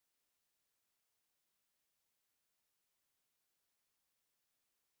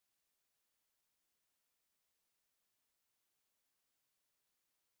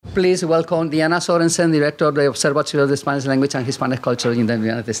please welcome Diana Sorensen, Director of the Observatorio of the Spanish Language and Hispanic Culture in the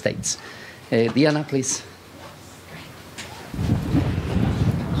United States. Diana, please.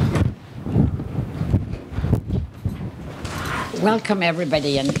 Welcome,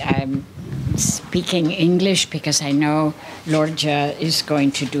 everybody, and I'm speaking English because I know Lorgia is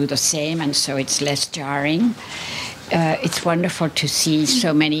going to do the same, and so it's less jarring. It's wonderful to see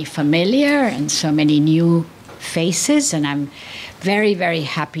so many familiar and so many new faces, and I'm very, very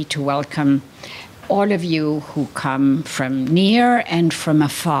happy to welcome all of you who come from near and from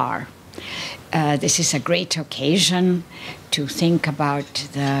afar. This is a great occasion to think about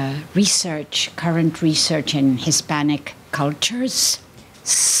the research, current research in Hispanic cultures,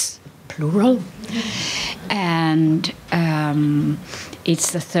 plural. And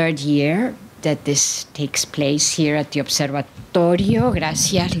it's the third year that this takes place here at the Observatorio.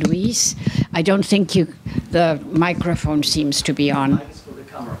 Gracias, Luis. I don't think the microphone seems to be on.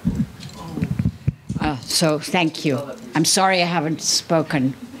 So thank you. I'm sorry I haven't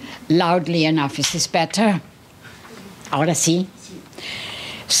spoken loudly enough. Is this better? Ahora sí.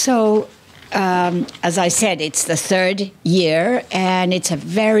 So, as I said, it's the third year, and it's a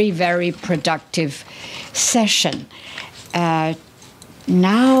very, very productive session.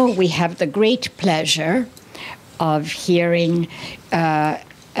 Now we have the great pleasure of hearing,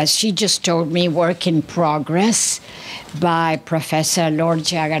 as she just told me, work in progress by Professor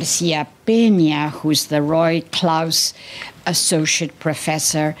Lorgia García Peña, who's the Roy Claus Associate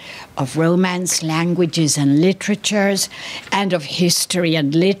Professor of Romance, Languages and Literatures, and of History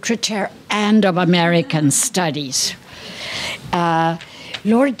and Literature, and of American Studies.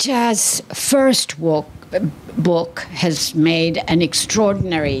 Lorgia's first book has made an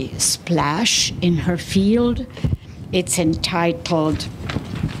extraordinary splash in her field. It's entitled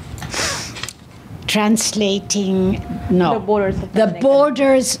The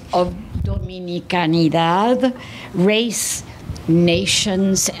Borders of Dominicanidad, Race,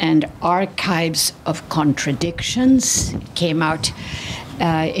 Nations, and Archives of Contradictions. It came out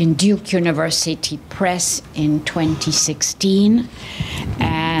in Duke University Press in 2016,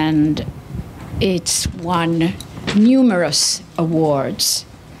 and it's won numerous awards.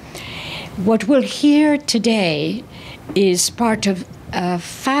 What we'll hear today is part of a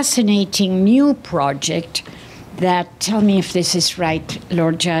fascinating new project that, tell me if this is right,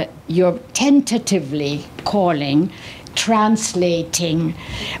 Lorgia, you're tentatively calling Translating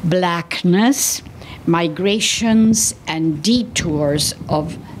Blackness, Migrations and Detours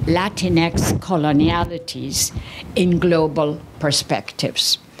of Latinx Colonialities in Global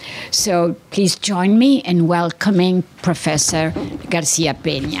Perspectives. So please join me in welcoming Professor García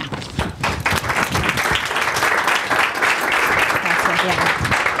Peña.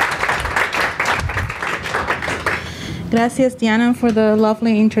 Gracias, Diana, for the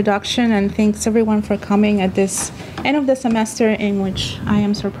lovely introduction, and thanks everyone for coming at this end of the semester in which I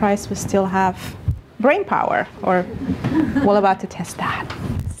am surprised we still have brain power, or we're about to test that.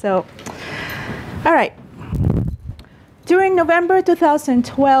 So, all right. During November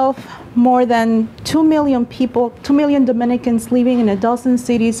 2012, more than 2 million people, 2 million Dominicans living in a dozen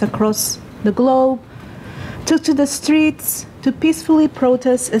cities across the globe, took to the streets to peacefully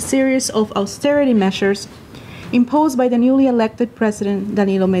protest a series of austerity measures imposed by the newly elected president,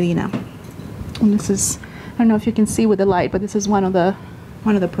 Danilo Medina. And this is, I don't know if you can see with the light, but this is one of the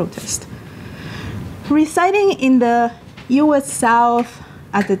protests. Residing in the U.S. South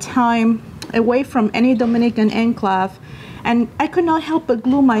at the time, away from any Dominican enclave, and I could not help but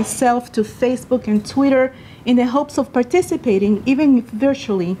glue myself to Facebook and Twitter in the hopes of participating, even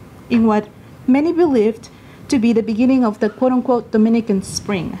virtually, in what many believed to be the beginning of the quote-unquote Dominican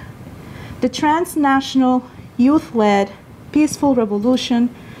Spring. The transnational, youth-led, peaceful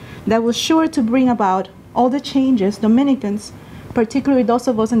revolution that was sure to bring about all the changes Dominicans, particularly those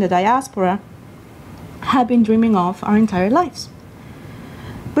of us in the diaspora, have been dreaming of our entire lives.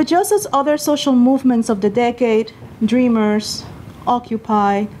 But just as other social movements of the decade, Dreamers,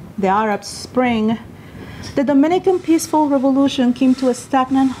 Occupy, the Arab Spring, the Dominican peaceful revolution came to a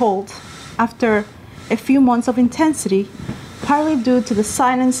stagnant halt after a few months of intensity, partly due to the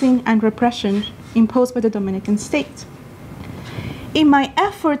silencing and repression imposed by the Dominican state. In my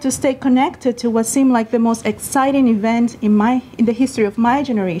effort to stay connected to what seemed like the most exciting event in the history of my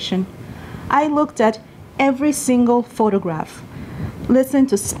generation, I looked at every single photograph, listened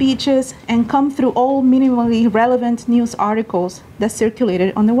to speeches, and combed through all minimally relevant news articles that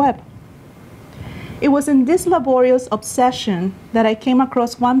circulated on the web. It was in this laborious obsession that I came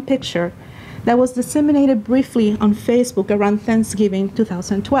across one picture that was disseminated briefly on Facebook around Thanksgiving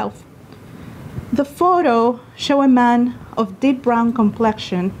 2012. The photo shows a man of deep brown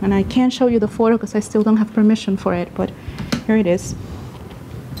complexion, and I can't show you the photo because I still don't have permission for it, but here it is.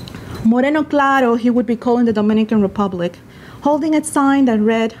 Moreno Claro, he would be called in the Dominican Republic, holding a sign that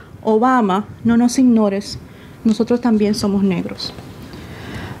read, Obama, no nos ignores, nosotros también somos negros.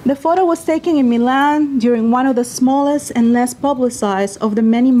 The photo was taken in Milan during one of the smallest and less publicized of the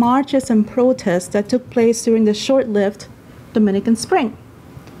many marches and protests that took place during the short-lived Dominican Spring.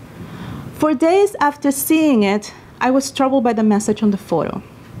 For days after seeing it, I was troubled by the message on the photo.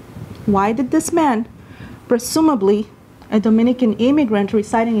 Why did this man, presumably a Dominican immigrant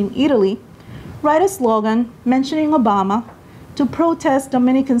residing in Italy, write a slogan mentioning Obama to protest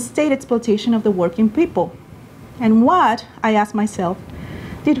Dominican state exploitation of the working people? And what, I asked myself,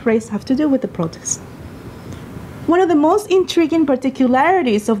 did race have to do with the protest? One of the most intriguing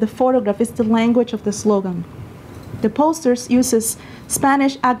particularities of the photograph is the language of the slogan. The posters uses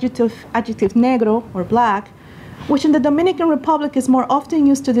Spanish adjective negro, or black, which in the Dominican Republic is more often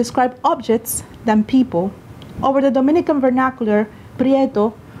used to describe objects than people, over the Dominican vernacular,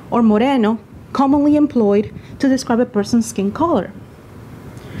 prieto, or moreno, commonly employed to describe a person's skin color.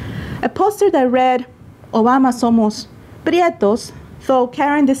 A poster that read, Obama somos prietos, though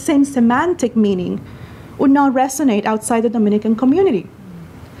carrying the same semantic meaning, would not resonate outside the Dominican community.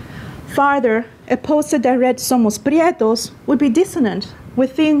 Further, a poster that read Somos Prietos would be dissonant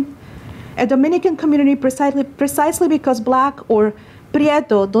within a Dominican community precisely because black or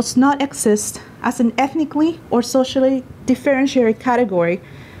Prieto does not exist as an ethnically or socially differentiated category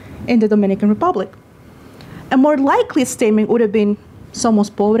in the Dominican Republic. A more likely statement would have been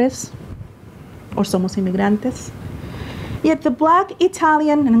Somos Pobres or Somos Inmigrantes. Yet the black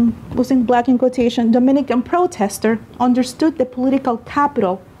Italian, and I'm using black in quotation, Dominican protester understood the political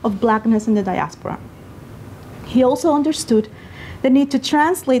capital of blackness in the diaspora. He also understood the need to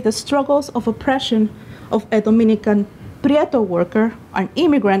translate the struggles of oppression of a Dominican Prieto worker, an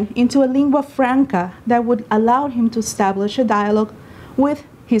immigrant, into a lingua franca that would allow him to establish a dialogue with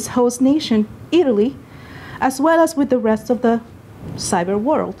his host nation, Italy, as well as with the rest of the cyber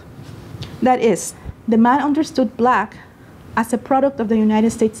world. That is, the man understood black as a product of the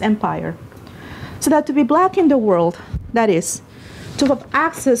United States empire. So that to be black in the world, that is, to have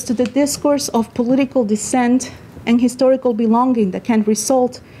access to the discourse of political dissent and historical belonging that can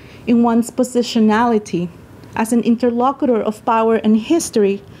result in one's positionality as an interlocutor of power and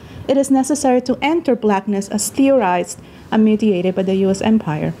history, it is necessary to enter blackness as theorized and mediated by the US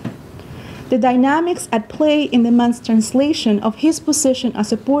empire. The dynamics at play in the man's translation of his position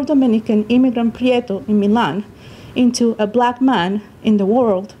as a poor Dominican immigrant Prieto in Milan into a black man in the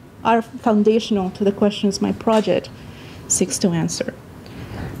world are foundational to the questions my project seeks to answer.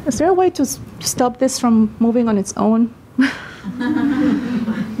 Is there a way to stop this from moving on its own?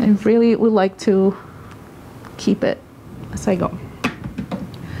 I really would like to keep it as I go.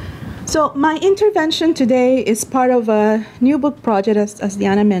 So my intervention today is part of a new book project, as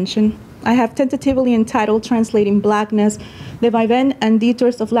Diana mentioned. I have tentatively entitled Translating Blackness, the Vaivén and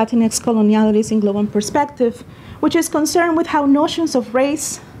Detours of Latinx Colonialities in Global Perspective, which is concerned with how notions of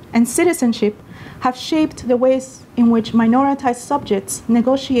race and citizenship have shaped the ways in which minoritized subjects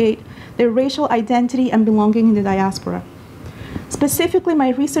negotiate their racial identity and belonging in the diaspora. Specifically, my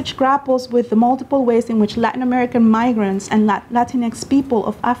research grapples with the multiple ways in which Latin American migrants and Latinx people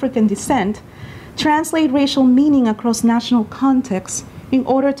of African descent translate racial meaning across national contexts in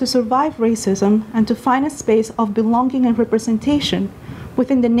order to survive racism and to find a space of belonging and representation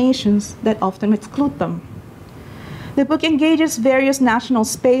within the nations that often exclude them. The book engages various national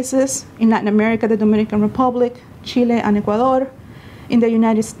spaces in Latin America, the Dominican Republic, Chile, and Ecuador, in the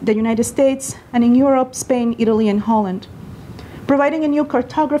United States, and in Europe, Spain, Italy, and Holland, providing a new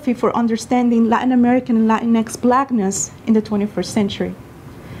cartography for understanding Latin American and Latinx blackness in the 21st century.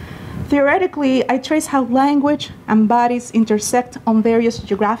 Theoretically, I trace how language and bodies intersect on various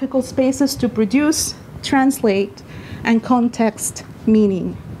geographical spaces to produce, translate, and context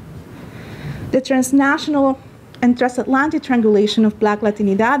meaning. The transnational and transatlantic triangulation of Black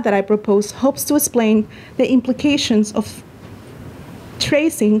Latinidad that I propose hopes to explain the implications of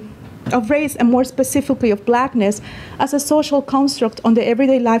tracing of race, and more specifically of blackness, as a social construct on the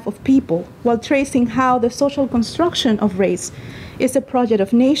everyday life of people, while tracing how the social construction of race is a project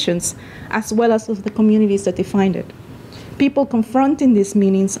of nations, as well as of the communities that define it. People confronting these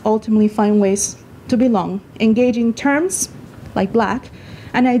meanings ultimately find ways to belong, engaging terms like black,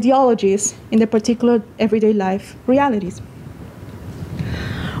 and ideologies in the particular everyday life realities.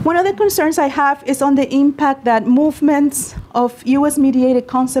 One of the concerns I have is on the impact that movements of US-mediated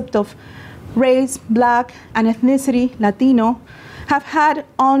concept of race, black, and ethnicity, Latino, have had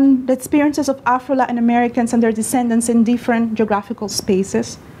on the experiences of Afro-Latin Americans and their descendants in different geographical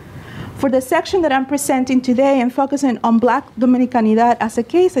spaces. For the section that I'm presenting today, I'm focusing on Black Dominicanidad as a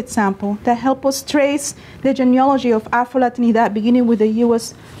case example that helps us trace the genealogy of Afro-Latinidad, beginning with the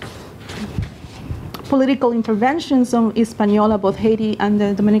U.S. political interventions on Hispaniola, both Haiti and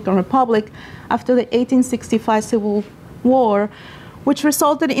the Dominican Republic, after the 1865 Civil War, which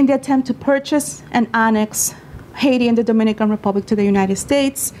resulted in the attempt to purchase and annex Haiti and the Dominican Republic to the United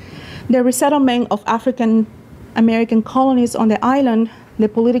States, the resettlement of African American colonies on the island, the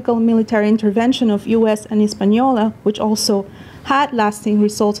political and military intervention of US and Hispaniola, which also had lasting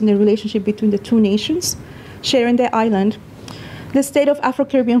results in the relationship between the two nations sharing the island, the state of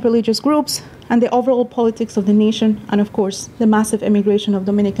Afro-Caribbean religious groups, and the overall politics of the nation, and of course, the massive immigration of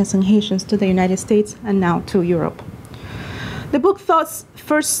Dominicans and Haitians to the United States and now to Europe. The book first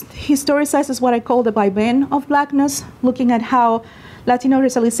historicizes what I call the Vaivén of Blackness, looking at how Latino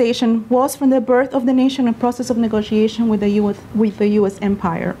racialization was from the birth of the nation a process of negotiation with the US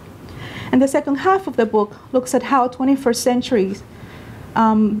empire. And the second half of the book looks at how in the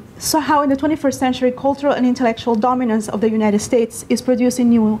 21st century cultural and intellectual dominance of the United States is producing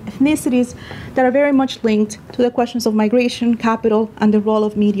new ethnicities that are very much linked to the questions of migration, capital, and the role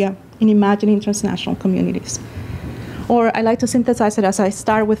of media in imagining transnational communities. Or I like to synthesize it as I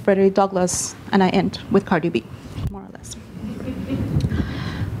start with Frederick Douglass and I end with Cardi B, more or less.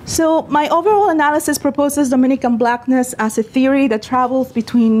 So my overall analysis proposes Dominican Blackness as a theory that travels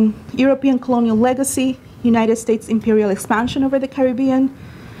between European colonial legacy, United States imperial expansion over the Caribbean,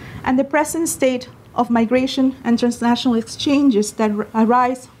 and the present state of migration and transnational exchanges that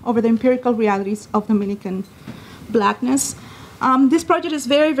arise over the empirical realities of Dominican Blackness. This project is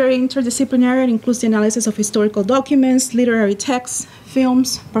very, very interdisciplinary. It includes the analysis of historical documents, literary texts,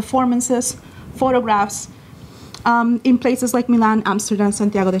 films, performances, photographs, in places like Milan, Amsterdam,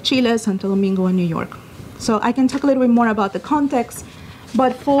 Santiago de Chile, Santo Domingo, and New York. So I can talk a little bit more about the context,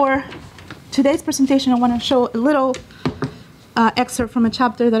 but for today's presentation, I want to show a little excerpt from a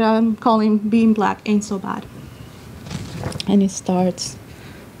chapter that I'm calling Being Black Ain't So Bad. And it starts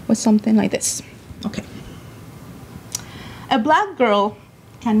with something like this. Okay. A black girl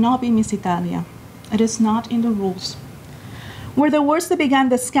cannot be Miss Italia. It is not in the rules. Were the words that began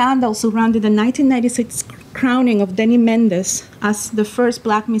the scandal surrounding the 1996 crowning of Denny Mendes as the first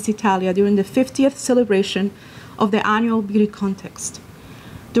black Miss Italia during the 50th celebration of the annual beauty contest.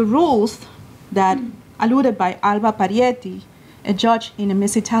 The rules that, alluded by Alba Parietti, a judge in a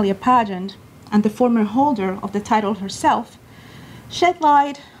Miss Italia pageant, and the former holder of the title herself, shed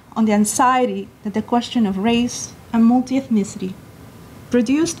light on the anxiety that the question of race and multi-ethnicity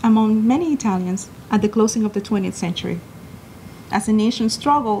produced among many Italians at the closing of the 20th century, as the nation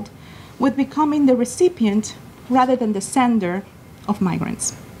struggled with becoming the recipient rather than the sender of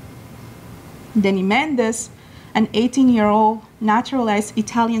migrants. Denny Mendes, an 18-year-old naturalized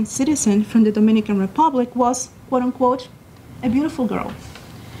Italian citizen from the Dominican Republic, was, quote unquote, a beautiful girl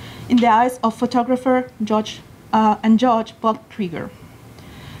in the eyes of photographer Judge Buck Krieger.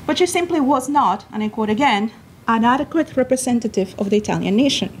 But she simply was not, and I quote again, an adequate representative of the Italian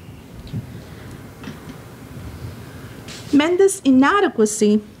nation. Mendes'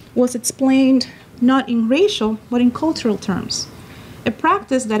 inadequacy was explained not in racial, but in cultural terms, a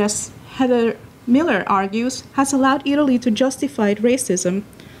practice that, as Heather Miller argues, has allowed Italy to justify racism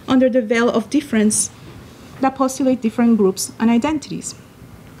under the veil of difference that postulate different groups and identities.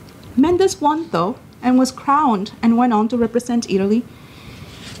 Mendes won, though, and was crowned and went on to represent Italy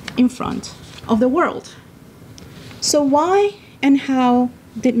in front of the world. So why and how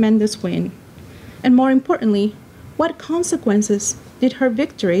did Mendes win? And more importantly, what consequences did her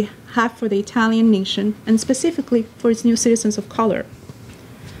victory have for the Italian nation, and specifically for its new citizens of color?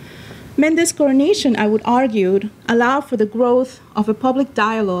 Mendes' coronation, I would argue, allowed for the growth of a public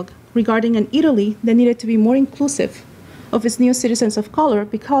dialogue regarding an Italy that needed to be more inclusive of its new citizens of color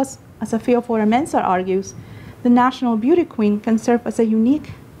because, as Afio Foremensa argues, the national beauty queen can serve as a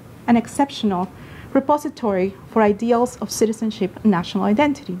unique and exceptional repository for ideals of citizenship and national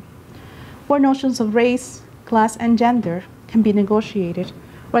identity, where notions of race, class, and gender can be negotiated,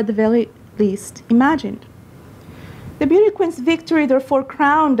 or at the very least imagined. The beauty queen's victory therefore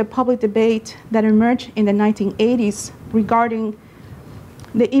crowned the public debate that emerged in the 1980s regarding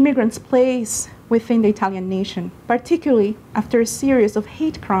the immigrants' place within the Italian nation, particularly after a series of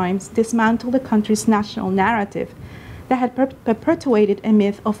hate crimes dismantled the country's national narrative that had perpetuated a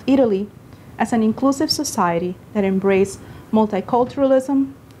myth of Italy as an inclusive society that embraced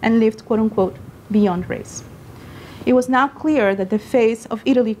multiculturalism and lived, quote unquote, beyond race. It was now clear that the face of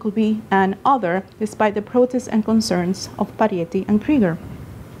Italy could be an other, despite the protests and concerns of Parietti and Krieger.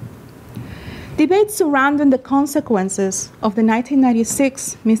 Debates surrounding the consequences of the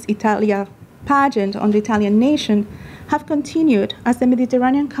 1996 Miss Italia pageant on the Italian nation have continued as the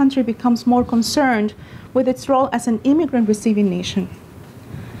Mediterranean country becomes more concerned with its role as an immigrant receiving nation.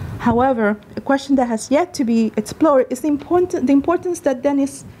 However, a question that has yet to be explored is the importance that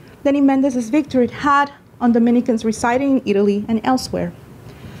Denny Mendez's victory had on Dominicans residing in Italy and elsewhere.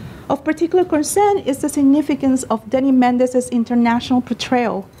 Of particular concern is the significance of Denny Mendez's international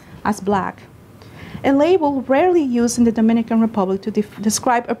portrayal as Black, a label rarely used in the Dominican Republic to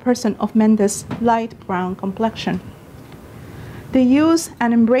describe a person of Mendez's light brown complexion. The use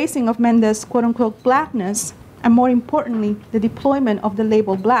and embracing of Mendez's quote-unquote blackness, and more importantly, the deployment of the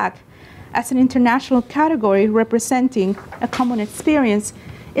label Black as an international category representing a common experience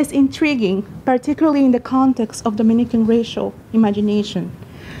is intriguing, particularly in the context of Dominican racial imagination,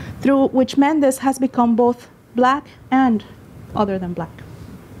 through which Mendez has become both Black and other than Black.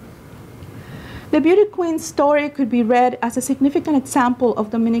 The Beauty Queen's story could be read as a significant example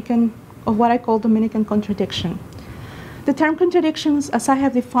of what I call Dominican contradiction. The term contradictions, as I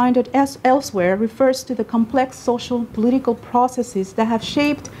have defined it elsewhere, refers to the complex social political processes that have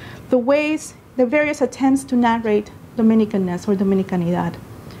shaped the various attempts to narrate Dominicanness or Dominicanidad.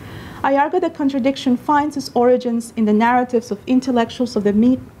 I argue that contradiction finds its origins in the narratives of intellectuals of the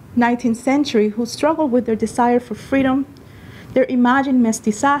mid-19th century who struggled with their desire for freedom, their imagined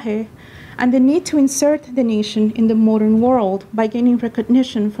mestizaje, and the need to insert the nation in the modern world by gaining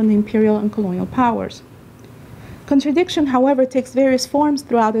recognition from the imperial and colonial powers. Contradiction, however, takes various forms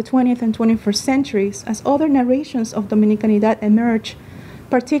throughout the 20th and 21st centuries as other narrations of Dominicanidad emerge,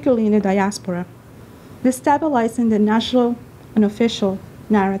 particularly in the diaspora, destabilizing the national and official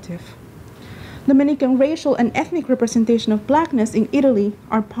narrative. Dominican racial and ethnic representation of Blackness in Italy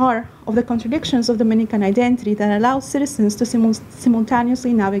are part of the contradictions of Dominican identity that allows citizens to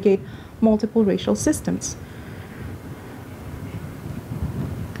simultaneously navigate multiple racial systems.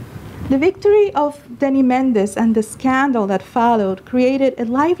 The victory of Denny Mendez and the scandal that followed created a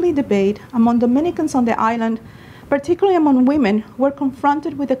lively debate among Dominicans on the island, particularly among women who were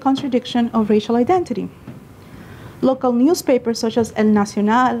confronted with the contradiction of racial identity. Local newspapers such as El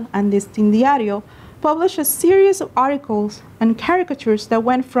Nacional and Distin Diario published a series of articles and caricatures that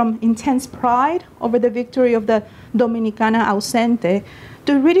went from intense pride over the victory of the Dominicana ausente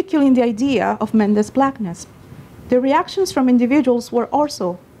to ridiculing the idea of Mendez Blackness. The reactions from individuals were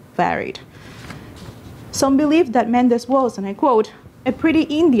also varied. Some believed that Mendez was, and I quote, a pretty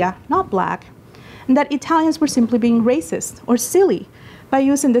India, not Black, and that Italians were simply being racist or silly by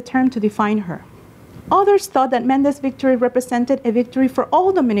using the term to define her. Others thought that Mendez's victory represented a victory for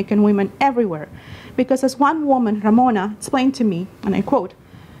all Dominican women everywhere, because as one woman, Ramona, explained to me, and I quote,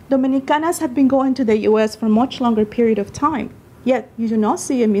 Dominicanas have been going to the US for a much longer period of time, yet you do not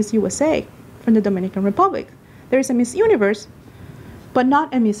see a Miss USA from the Dominican Republic. There is a Miss Universe, but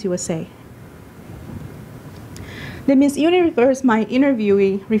not a Miss USA. The Miss Universe my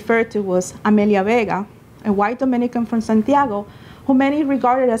interviewee referred to was Amelia Vega, a white Dominican from Santiago, who many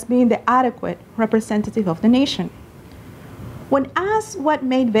regarded as being the adequate representative of the nation. When asked what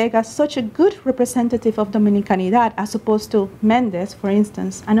made Vega such a good representative of Dominicanidad as opposed to Mendez, for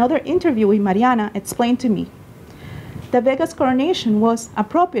instance, another interviewee, Mariana, explained to me that Vega's coronation was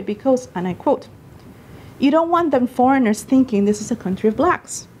appropriate because, and I quote, you don't want them foreigners thinking this is a country of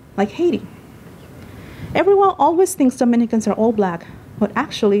Blacks, like Haiti. Everyone always thinks Dominicans are all Black, but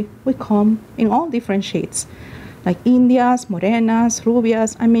actually we come in all different shades, like Indias, Morenas,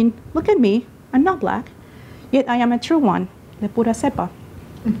 Rubias. I mean, look at me, I'm not Black, yet I am a true one, de pura cepa.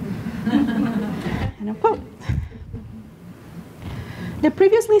 And I quote. The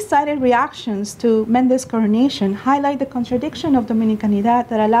previously cited reactions to Mendez's coronation highlight the contradiction of Dominicanidad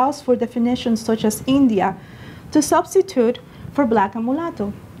that allows for definitions such as India to substitute for Black and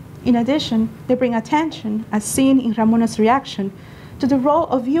mulatto. In addition, they bring attention, as seen in Ramona's reaction, to the role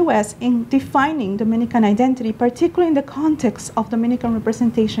of US in defining Dominican identity, particularly in the context of Dominican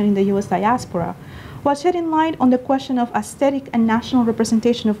representation in the US diaspora, while shedding light on the question of aesthetic and national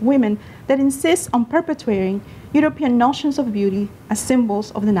representation of women that insists on perpetuating European notions of beauty as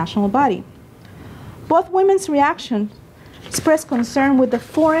symbols of the national body. Both women's reactions express concern with the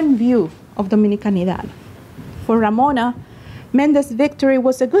foreign view of Dominicanidad. For Ramona, Mendez's victory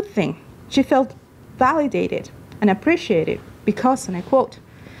was a good thing. She felt validated and appreciated because, and I quote,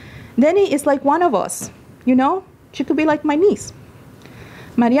 Denny is like one of us. You know, she could be like my niece.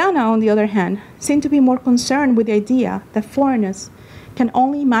 Mariana, on the other hand, seemed to be more concerned with the idea that foreigners can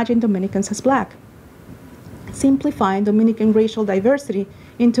only imagine Dominicans as Black. simplifying Dominican racial diversity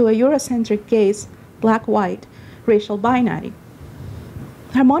into a Eurocentric gaze, black-white, racial binary.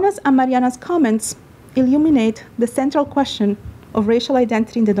 Ramona's and Mariana's comments illuminate the central question of racial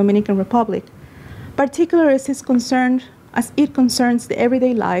identity in the Dominican Republic, particularly as it concerns the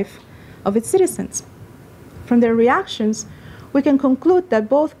everyday life of its citizens. From their reactions, we can conclude that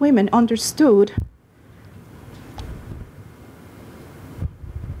both women understood,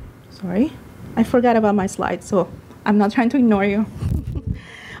 sorry, I forgot about my slide, so I'm not trying to ignore you,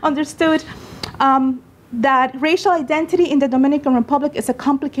 understood that racial identity in the Dominican Republic is a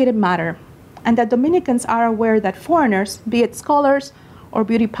complicated matter, and that Dominicans are aware that foreigners, be it scholars or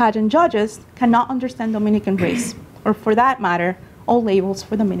beauty pageant judges, cannot understand Dominican race, or for that matter, all labels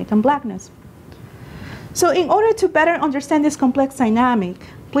for Dominican blackness. So in order to better understand this complex dynamic,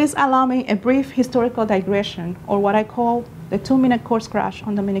 please allow me a brief historical digression, or what I call the 2-minute course crash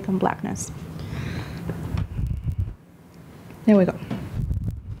on Dominican blackness. There we go.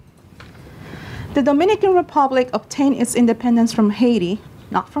 The Dominican Republic obtained its independence from Haiti,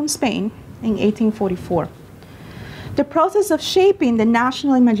 not from Spain, in 1844. The process of shaping the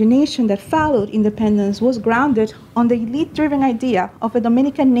national imagination that followed independence was grounded on the elite-driven idea of a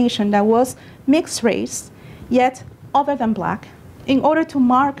Dominican nation that was mixed race, yet other than black, in order to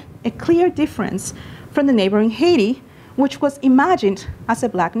mark a clear difference from the neighboring Haiti, which was imagined as a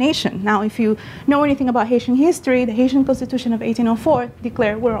black nation. Now, if you know anything about Haitian history, the Haitian Constitution of 1804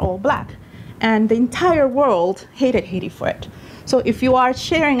 declared we're all black, and the entire world hated Haiti for it. So if you are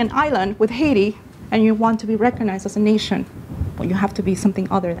sharing an island with Haiti and you want to be recognized as a nation, well, you have to be something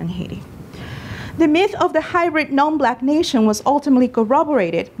other than Haiti. The myth of the hybrid non-black nation was ultimately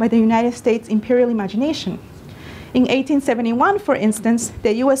corroborated by the United States imperial imagination. In 1871, for instance,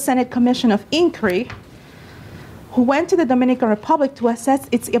 the US Senate Commission of Inquiry, who went to the Dominican Republic to assess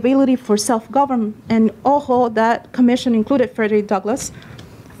its ability for self-government, and although that commission included Frederick Douglass,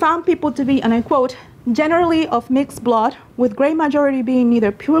 found people to be, and I quote, generally of mixed blood, with great majority being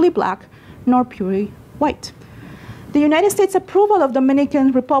neither purely black nor purely white. The United States' approval of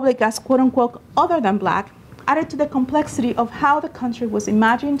Dominican Republic as quote-unquote other than black added to the complexity of how the country was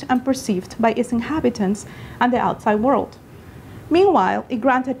imagined and perceived by its inhabitants and the outside world. Meanwhile, it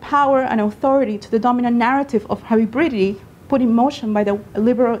granted power and authority to the dominant narrative of hybridity put in motion by the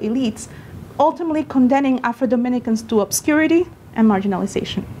liberal elites, ultimately condemning Afro-Dominicans to obscurity and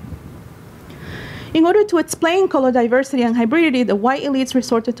marginalization. In order to explain color diversity and hybridity, the white elites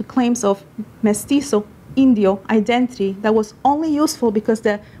resorted to claims of mestizo, Indio identity that was only useful because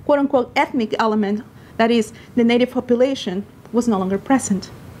the quote-unquote ethnic element, that is, the native population, was no longer present.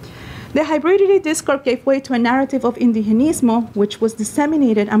 The hybridity discourse gave way to a narrative of indigenismo, which was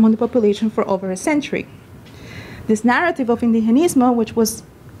disseminated among the population for over a century. This narrative of indigenismo, which was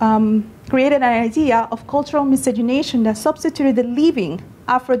created an idea of cultural miscegenation that substituted the living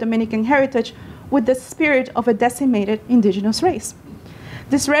Afro-Dominican heritage with the spirit of a decimated indigenous race.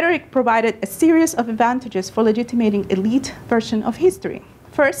 This rhetoric provided a series of advantages for legitimating elite version of history.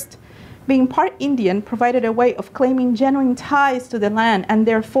 First, being part Indian provided a way of claiming genuine ties to the land and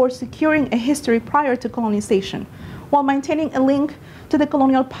therefore securing a history prior to colonization, while maintaining a link to the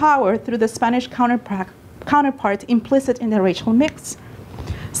colonial power through the Spanish counterpart implicit in the racial mix.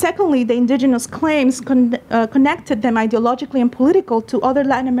 Secondly, the indigenous claims connected them ideologically and politically to other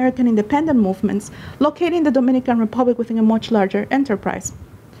Latin American independent movements located in the Dominican Republic within a much larger enterprise.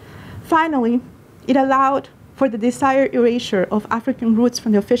 Finally, it allowed for the desired erasure of African roots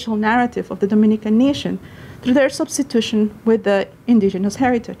from the official narrative of the Dominican nation through their substitution with the indigenous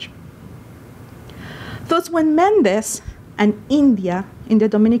heritage. Thus, when Mendez and India in the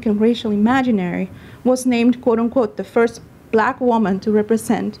Dominican racial imaginary was named, quote unquote, the first black woman to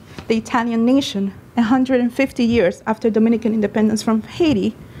represent the Italian nation 150 years after Dominican independence from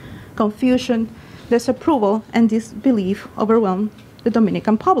Haiti, confusion, disapproval, and disbelief overwhelmed the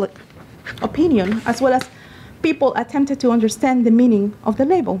Dominican public opinion, as well as people attempted to understand the meaning of the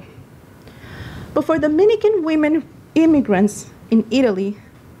label. But for Dominican women immigrants in Italy,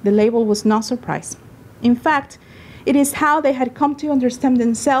 the label was no surprise. In fact, it is how they had come to understand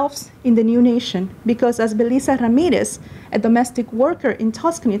themselves in the new nation, because as Belisa Ramirez, a domestic worker in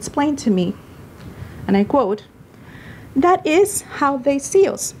Tuscany, explained to me, and I quote, "That is how they see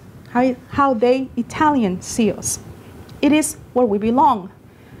us, how they Italians see us. It is where we belong,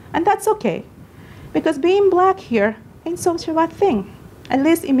 and that's okay, because being black here ain't such a bad thing. At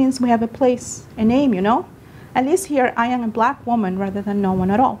least it means we have a place, a name, you know? At least here I am a black woman rather than no one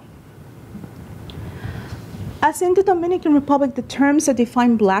at all." As in the Dominican Republic, the terms that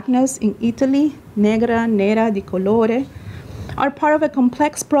define blackness in Italy, negra, nera, di colore, are part of a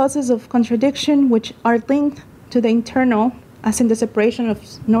complex process of contradiction which are linked to the internal, as in the separation of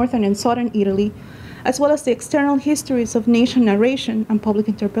northern and southern Italy, as well as the external histories of nation narration and public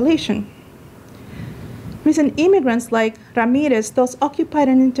interpellation. Recent immigrants like Ramirez thus occupied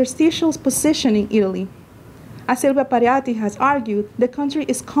an interstitial position in Italy. As Silvia Pariati has argued, the country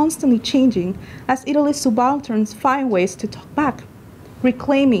is constantly changing as Italy's subalterns find ways to talk back,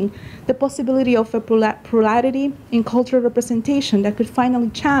 reclaiming the possibility of a plurality in cultural representation that could finally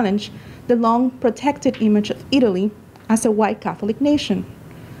challenge the long protected image of Italy as a white Catholic nation.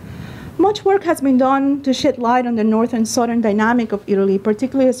 Much work has been done to shed light on the north and southern dynamic of Italy,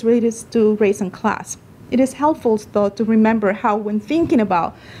 particularly as relates to race and class. It is helpful, though, to remember how, when thinking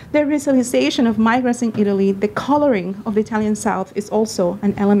about the racialization of migrants in Italy, the coloring of the Italian South is also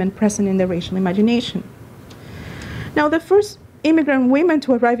an element present in the racial imagination. Now, the first immigrant women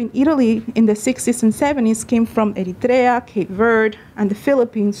to arrive in Italy in the 60s and 70s came from Eritrea, Cape Verde, and the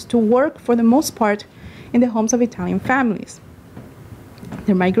Philippines to work, for the most part, in the homes of Italian families.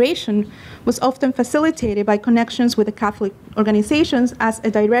 Their migration was often facilitated by connections with the Catholic organizations as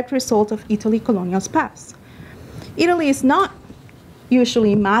a direct result of Italy's colonial past. Italy is not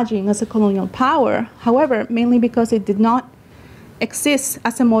usually imagined as a colonial power, however, mainly because it did not exist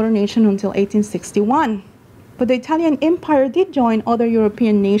as a modern nation until 1861. But the Italian Empire did join other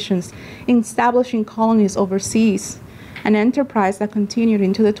European nations in establishing colonies overseas, an enterprise that continued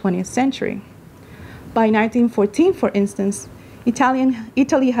into the 20th century. By 1914, for instance,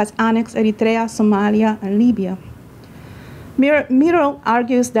 Italy has annexed Eritrea, Somalia, and Libya. Miro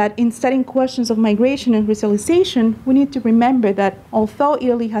argues that in studying questions of migration and racialization, we need to remember that although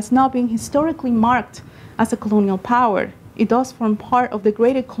Italy has not been historically marked as a colonial power, it does form part of the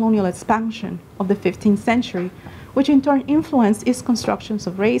greater colonial expansion of the 15th century, which in turn influenced its constructions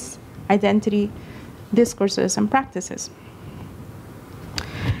of race, identity, discourses, and practices.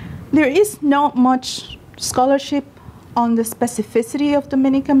 There is not much scholarship on the specificity of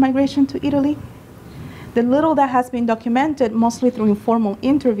Dominican migration to Italy. The little that has been documented, mostly through informal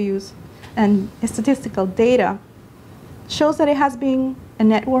interviews and statistical data, shows that it has been a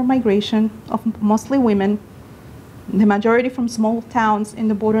network migration of mostly women, the majority from small towns in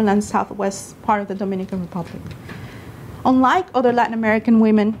the borderland southwest part of the Dominican Republic. Unlike other Latin American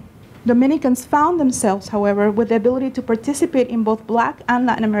women, Dominicans found themselves, however, with the ability to participate in both Black and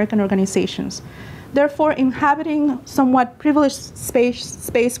Latin American organizations, therefore inhabiting somewhat privileged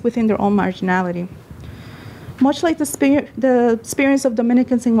space within their own marginality. Much like the experience of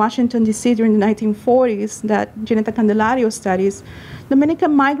Dominicans in Washington, D.C. during the 1940s that Ginetta Candelario studies,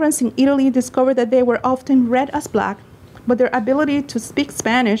 Dominican migrants in Italy discovered that they were often read as Black, but their ability to speak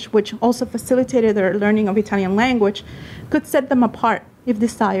Spanish, which also facilitated their learning of Italian language, could set them apart, if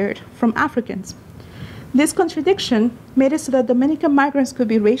desired, from Africans. This contradiction made it so that Dominican migrants could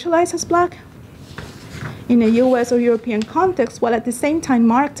be racialized as Black in a US or European context, while at the same time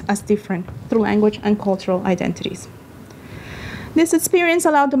marked as different through language and cultural identities. This experience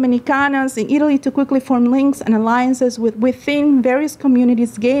allowed Dominicanas in Italy to quickly form links and alliances within various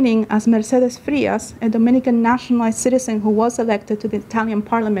communities, gaining, as Mercedes Frias, a Dominican nationalized citizen who was elected to the Italian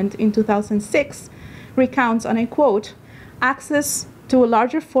parliament in 2006, recounts, and I quote, access to a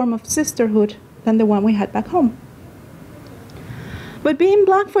larger form of sisterhood than the one we had back home. But being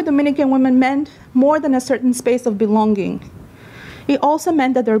Black for Dominican women meant more than a certain space of belonging. It also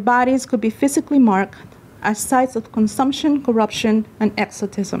meant that their bodies could be physically marked as sites of consumption, corruption, and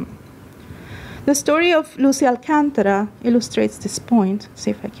exotism. The story of Lucy Alcantara illustrates this point.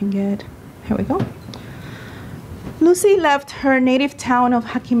 See if I can get, here we go. Lucy left her native town of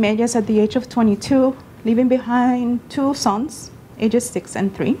Jaquimelles at the age of 22, leaving behind 2 sons, ages 6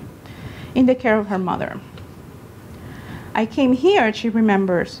 and 3, in the care of her mother. I came here, she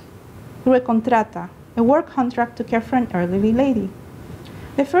remembers, through a contrata, a work contract to care for an elderly lady.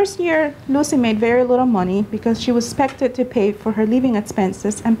 The first year, Lucy made very little money because she was expected to pay for her living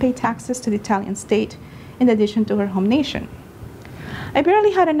expenses and pay taxes to the Italian state in addition to her home nation. I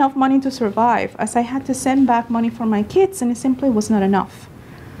barely had enough money to survive, as I had to send back money for my kids, and it simply was not enough.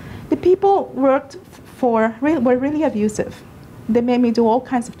 The people worked for were really abusive. They made me do all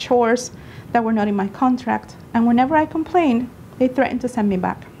kinds of chores that were not in my contract, and whenever I complained, they threatened to send me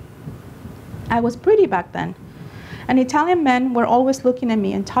back. I was pretty back then, and Italian men were always looking at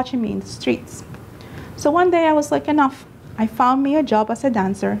me and touching me in the streets. So one day I was like, enough. I found me a job as a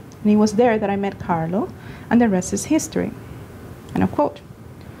dancer, and it was there that I met Carlo, and the rest is history. End of quote.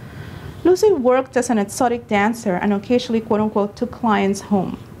 Lucy worked as an exotic dancer and occasionally, quote unquote, took clients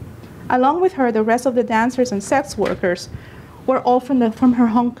home. Along with her, the rest of the dancers and sex workers were all from her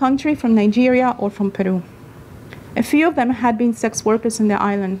home country, from Nigeria or from Peru. A few of them had been sex workers in the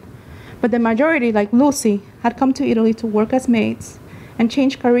island, but the majority, like Lucy, had come to Italy to work as maids and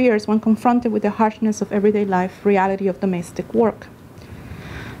change careers when confronted with the harshness of everyday life reality of domestic work.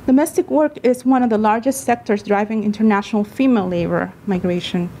 Domestic work is one of the largest sectors driving international female labor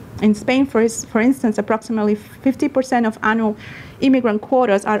migration. In Spain, for instance, approximately 50% of annual immigrant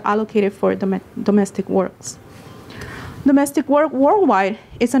quotas are allocated for domestic works. Domestic work worldwide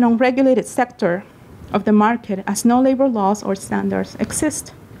is an unregulated sector of the market as no labor laws or standards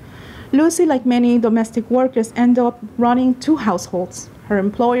exist. Lucy, like many domestic workers, ended up running two households, her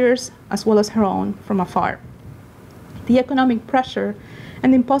employers as well as her own, from afar. The economic pressure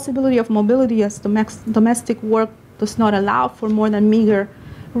and the impossibility of mobility as domestic work does not allow for more than meager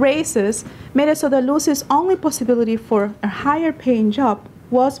raises made it so that Lucy's only possibility for a higher paying job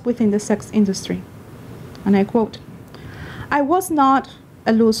was within the sex industry. And I quote, "I was not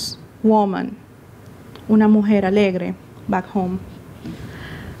a loose woman, una mujer alegre, back home.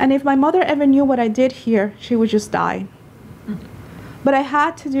 And if my mother ever knew what I did here, she would just die. But I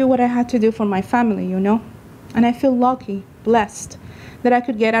had to do what I had to do for my family, you know? And I feel lucky, blessed, that I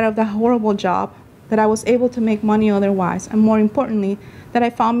could get out of that horrible job, that I was able to make money otherwise, and more importantly, that I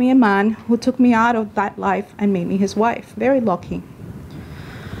found me a man who took me out of that life and made me his wife. Very lucky."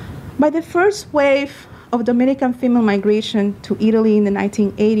 By the first wave of Dominican female migration to Italy in the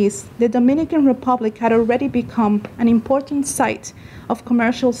 1980s, the Dominican Republic had already become an important site of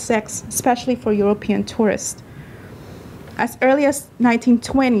commercial sex, especially for European tourists. As early as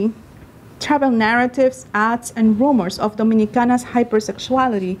 1920, travel narratives, ads, and rumors of Dominicanas'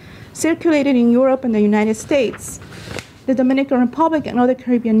 hypersexuality circulated in Europe and the United States. The Dominican Republic and other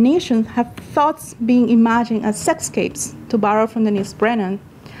Caribbean nations have thoughts being imagined as sexcapes, to borrow from Denise Brennan,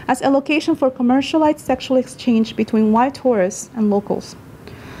 as a location for commercialized sexual exchange between white tourists and locals.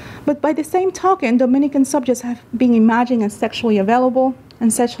 But by the same token, Dominican subjects have been imagined as sexually available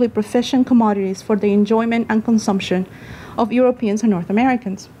and sexually proficient commodities for the enjoyment and consumption of Europeans and North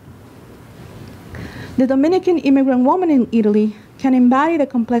Americans. The Dominican immigrant woman in Italy can embody the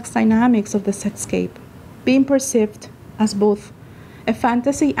complex dynamics of the sexscape, being perceived as both a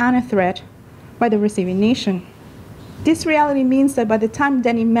fantasy and a threat by the receiving nation. This reality means that by the time of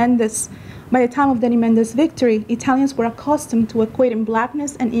Denny Mendes' victory, Italians were accustomed to equating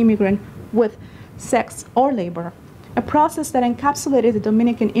blackness and immigrant with sex or labor, a process that encapsulated the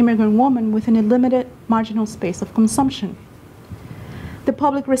Dominican immigrant woman within a limited marginal space of consumption. The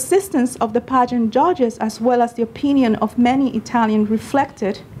public resistance of the pageant judges, as well as the opinion of many Italians,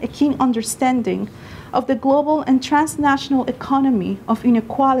 reflected a keen understanding of the global and transnational economy of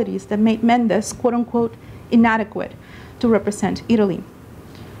inequalities that made Mendes, quote unquote, inadequate to represent Italy.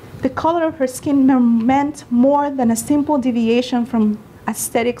 The color of her skin meant more than a simple deviation from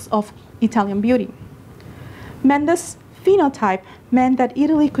aesthetics of Italian beauty. Mendes' phenotype meant that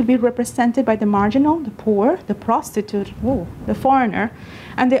Italy could be represented by the marginal, the poor, the prostitute, the foreigner,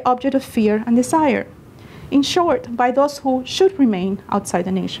 and the object of fear and desire. In short, by those who should remain outside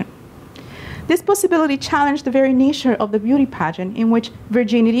the nation. This possibility challenged the very nature of the beauty pageant, in which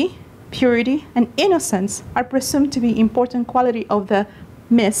virginity, purity, and innocence are presumed to be important quality of the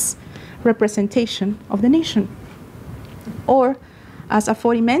Miss representation of the nation. Or, as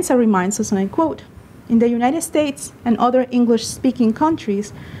Afori Mensah reminds us, and I quote, "In the United States and other English-speaking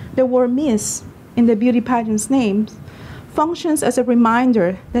countries, the word Miss in the beauty pageant's name functions as a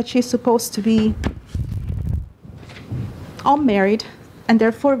reminder that she's supposed to be unmarried and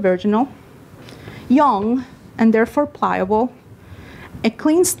therefore virginal, young and therefore pliable, a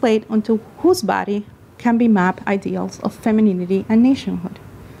clean slate onto whose body can be mapped ideals of femininity and nationhood."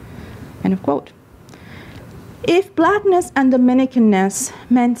 End of quote. If blackness and Dominicanness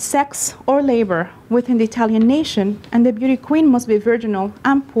meant sex or labor within the Italian nation, and the beauty queen must be virginal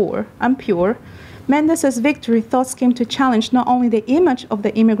and pure, Mendes' victory thus came to challenge not only the image of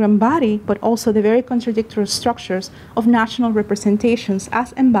the immigrant body, but also the very contradictory structures of national representations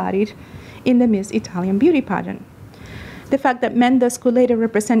as embodied in the Miss Italian beauty pageant. The fact that Mendes could later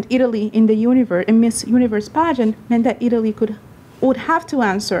represent Italy in the Miss Universe pageant meant that Italy would have to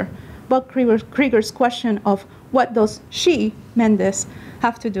answer Buck Krieger's question of what does she, Mendes,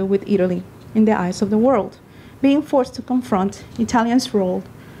 have to do with Italy in the eyes of the world, being forced to confront Italians' role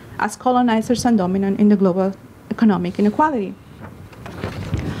as colonizers and dominant in the global economic inequality.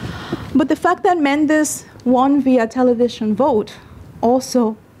 But the fact that Mendes won via television vote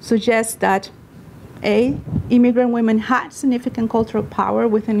also suggests that A, immigrant women had significant cultural power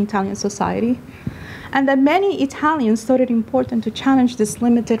within Italian society, and that many Italians thought it important to challenge this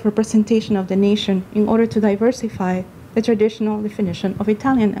limited representation of the nation in order to diversify the traditional definition of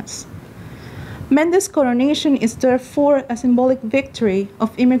Italianness. Mendes' coronation is therefore a symbolic victory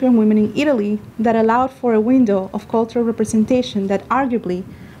of immigrant women in Italy that allowed for a window of cultural representation that arguably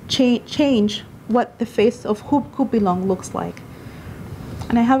changed what the face of who could belong looks like.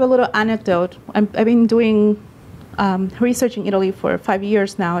 And I have a little anecdote. I've been doing research in Italy for 5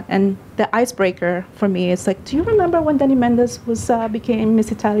 years now, and the icebreaker for me is like, do you remember when Dani Mendes became Miss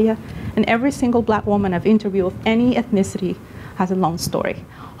Italia? And every single black woman I've interviewed of any ethnicity has a long story.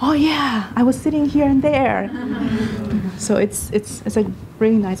 Oh yeah, I was sitting here and there. So it's a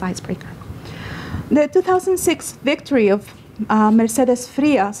really nice icebreaker. The 2006 victory of Mercedes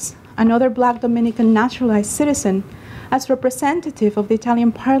Frias, another black Dominican naturalized citizen, as representative of the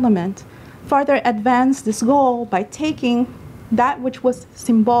Italian parliament, further advanced this goal by taking that which was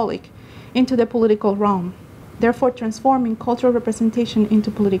symbolic into the political realm, therefore transforming cultural representation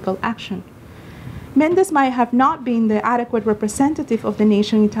into political action. Mendes might have not been the adequate representative of the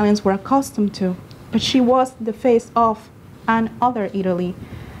nation Italians were accustomed to, but she was the face of an other Italy,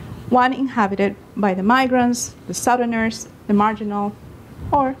 one inhabited by the migrants, the southerners, the marginal,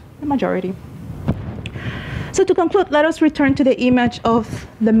 or the majority. So to conclude, let us return to the image of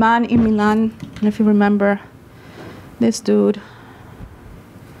the man in Milan. And if you remember this dude,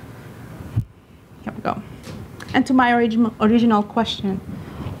 here we go. And to my original question,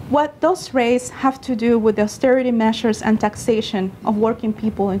 what does race have to do with the austerity measures and taxation of working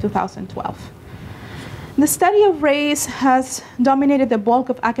people in 2012? The study of race has dominated the bulk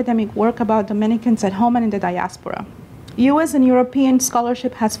of academic work about Dominicans at home and in the diaspora. US and European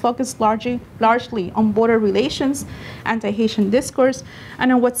scholarship has focused largely on border relations, anti-Haitian discourse,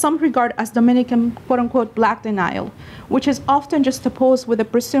 and on what some regard as Dominican quote-unquote black denial, which is often juxtaposed with a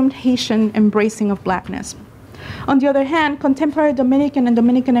presumed Haitian embracing of blackness. On the other hand, contemporary Dominican and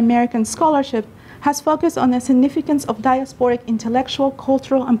Dominican American scholarship has focused on the significance of diasporic intellectual,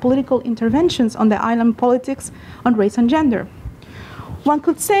 cultural, and political interventions on the island politics on race and gender. One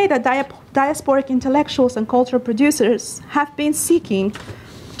could say that diasporic intellectuals and cultural producers have been seeking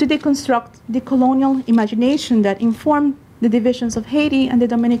to deconstruct the colonial imagination that informed the divisions of Haiti and the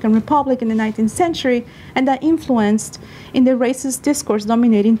Dominican Republic in the 19th century, and that influenced in the racist discourse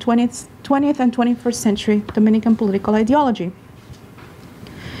dominating 20th and 21st century Dominican political ideology.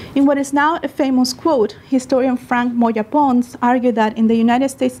 In what is now a famous quote, historian Frank Moya Pons argued that in the United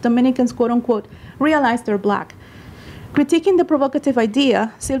States, Dominicans, quote-unquote, realize they're black. Critiquing the provocative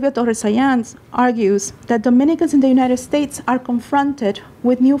idea, Silvia Torres Sayans argues that Dominicans in the United States are confronted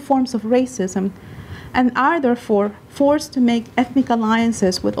with new forms of racism and are therefore forced to make ethnic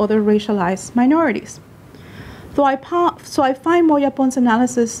alliances with other racialized minorities. So I find Moya Pons'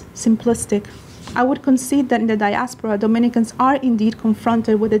 analysis simplistic. I would concede that in the diaspora, Dominicans are indeed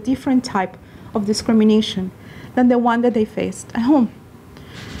confronted with a different type of discrimination than the one that they faced at home.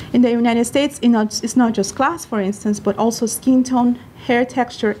 In the United States, it's not just class, for instance, but also skin tone, hair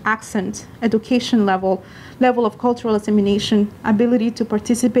texture, accent, education level of cultural assimilation, ability to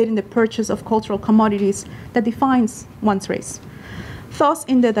participate in the purchase of cultural commodities that defines one's race. Thus,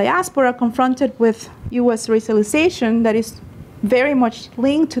 in the diaspora, confronted with US racialization that is very much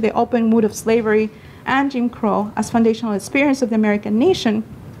linked to the open wound of slavery and Jim Crow as foundational experience of the American nation,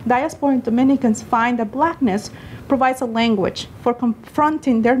 diasporic Dominicans find that blackness provides a language for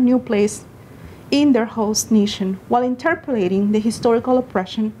confronting their new place in their host nation while interpolating the historical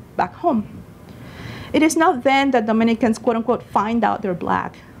oppression back home. It is not then that Dominicans, quote-unquote, find out they're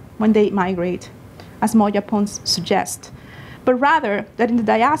black when they migrate, as Moya Pons suggests, but rather that in the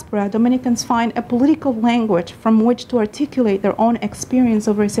diaspora, Dominicans find a political language from which to articulate their own experience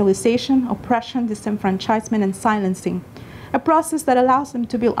of racialization, oppression, disenfranchisement, and silencing, a process that allows them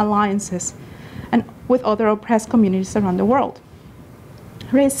to build alliances and with other oppressed communities around the world.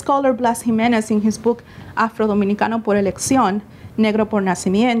 Race scholar Blas Jimenez, in his book Afro-Dominicano por Elección, Negro por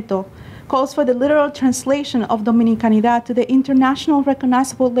Nacimiento, calls for the literal translation of Dominicanidad to the international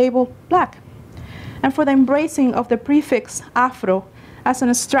recognizable label black, and for the embracing of the prefix Afro as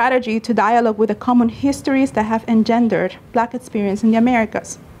a strategy to dialogue with the common histories that have engendered black experience in the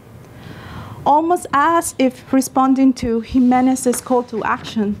Americas. Almost as if responding to Jimenez's call to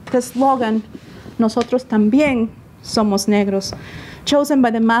action, the slogan, Nosotros también somos negros, chosen by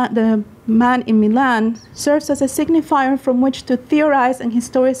the man in Milan, serves as a signifier from which to theorize and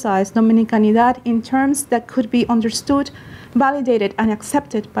historicize Dominicanidad in terms that could be understood, validated, and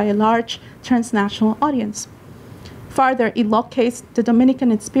accepted by a large transnational audience. Further, it locates the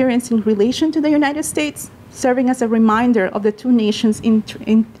Dominican experience in relation to the United States, serving as a reminder of the two nations'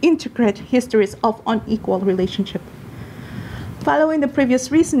 intricate histories of unequal relationship. Following the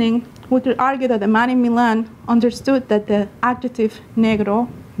previous reasoning, we could argue that the man in Milan understood that the adjective negro,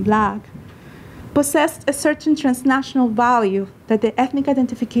 black, possessed a certain transnational value that the ethnic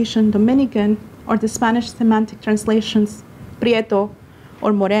identification Dominican or the Spanish semantic translations Prieto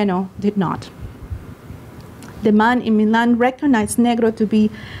or Moreno did not. The man in Milan recognized Negro to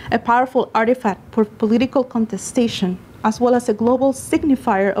be a powerful artifact for political contestation, as well as a global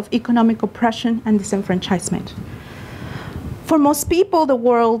signifier of economic oppression and disenfranchisement. For most people, the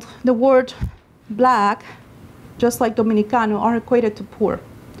word black, just like Dominicano, are equated to poor.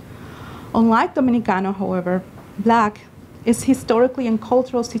 Unlike Dominicano, however, black is historically and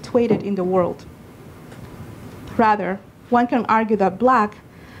culturally situated in the world. Rather, one can argue that black,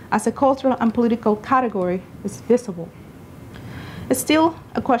 as a cultural and political category, is visible. Still,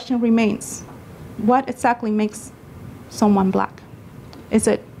 a question remains. What exactly makes someone black? Is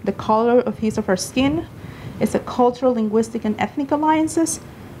it the color of his or her skin? Is it cultural, linguistic, and ethnic alliances?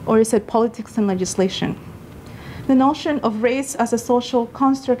 Or is it politics and legislation? The notion of race as a social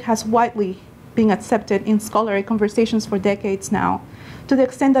construct has widely been accepted in scholarly conversations for decades now, to the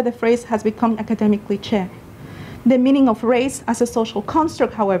extent that the phrase has become academic cliché. The meaning of race as a social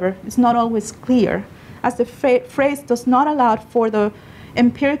construct, however, is not always clear, as the phrase does not allow for the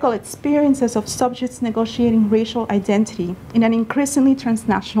empirical experiences of subjects negotiating racial identity in an increasingly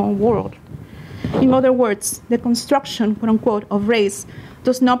transnational world. In other words, the construction, quote unquote, of race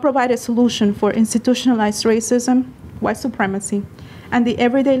does not provide a solution for institutionalized racism, white supremacy, and the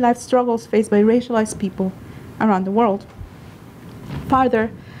everyday life struggles faced by racialized people around the world.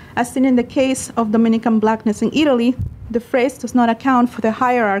 Further, as seen in the case of Dominican blackness in Italy, the phrase does not account for the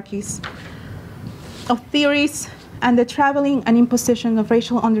hierarchies of theories and the traveling and imposition of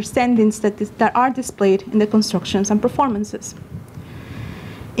racial understandings that are displayed in the constructions and performances.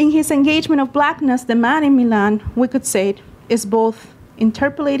 In his engagement of blackness, the man in Milan, we could say, is both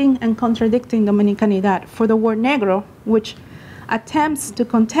interpolating and contradicting Dominicanidad for the word negro, which attempts to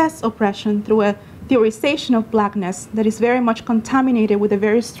contest oppression through a theorization of blackness that is very much contaminated with the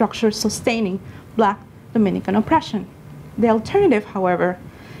very structures sustaining black Dominican oppression. The alternative, however,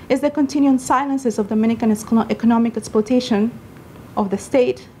 is the continuing silences of Dominican economic exploitation of the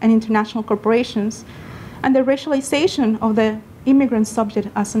state and international corporations, and the racialization of the immigrant subject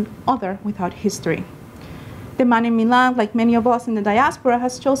as an other without history. The man in Milan, like many of us in the diaspora,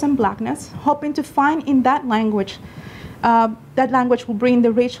 has chosen blackness, hoping to find in that language will bring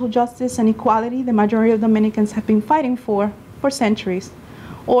the racial justice and equality the majority of Dominicans have been fighting for centuries.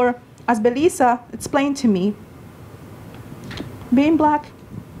 Or, as Belisa explained to me, being black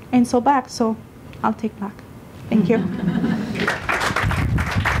ain't so bad, so I'll take black. Thank you.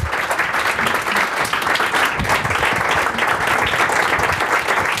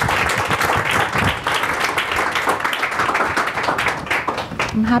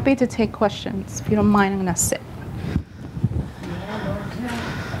 I'm happy to take questions. If you don't mind, I'm going to sit.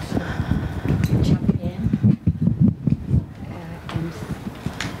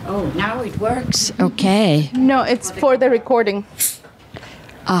 Oh, now it works. Okay. No, it's for the recording.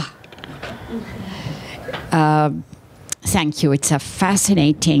 Thank you. It's a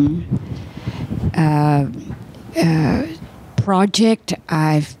fascinating project.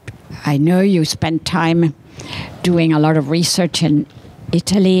 I know you spent time doing a lot of research in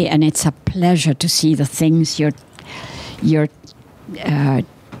Italy, and it's a pleasure to see the things you're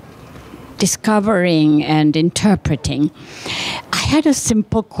discovering and interpreting. I had a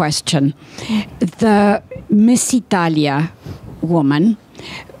simple question. The Miss Italia woman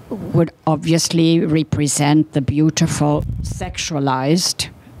would obviously represent the beautiful sexualized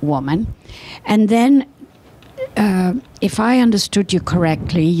woman. And then, if I understood you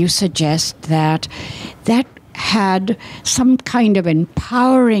correctly, you suggest that that had some kind of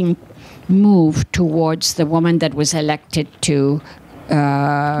empowering move towards the woman that was elected to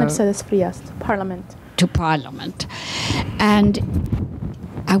Mercedes Frias, Parliament. To Parliament. And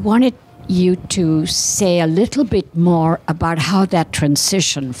I wanted you to say a little bit more about how that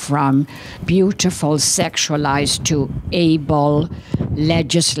transition from beautiful, sexualized to able,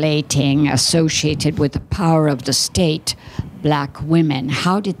 legislating, associated with the power of the state, black women,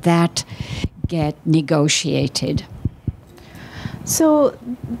 how did that get negotiated? So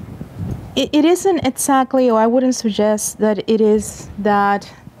it isn't exactly, or I wouldn't suggest that it is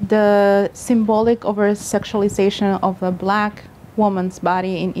that the symbolic over-sexualization of a black woman's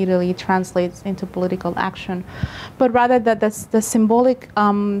body in Italy translates into political action, but rather that the symbolic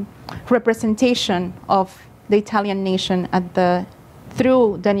representation of the Italian nation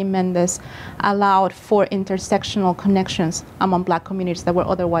through Dani Mendes allowed for intersectional connections among black communities that were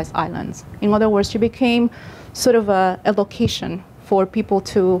otherwise islands. In other words, she became sort of a location for people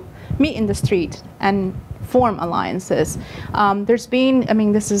to meet in the street and form alliances. There's been,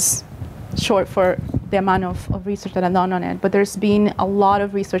 this is short for the amount of research that I've done on it, but there's been a lot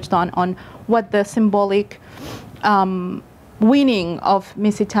of research done on what the symbolic winning of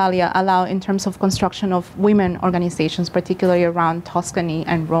Miss Italia allow in terms of construction of women organizations, particularly around Tuscany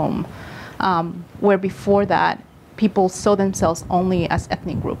and Rome, where before that, people saw themselves only as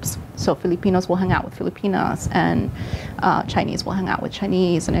ethnic groups. So Filipinos will hang out with Filipinas, and Chinese will hang out with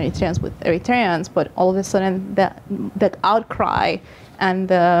Chinese, and Eritreans with Eritreans, but all of a sudden the outcry and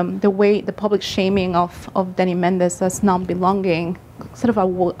the way, the public shaming of Denny Mendes as non-belonging, sort of a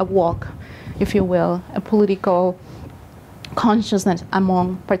walk, if you will, a political consciousness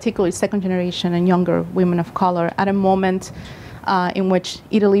among particularly second generation and younger women of color at a moment in which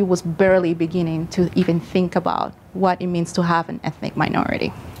Italy was barely beginning to even think about what it means to have an ethnic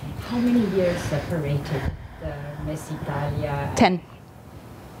minority. How many years separated the Miss Italia? 10.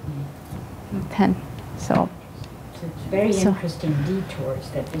 10. So it's very interesting detours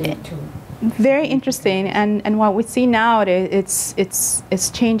that lead to. Very interesting, and what we see now,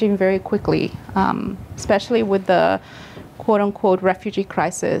 it's changing very quickly, especially with the quote-unquote refugee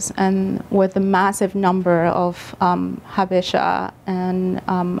crisis, and with the massive number of Habesha and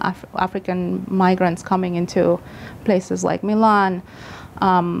African migrants coming into places like Milan,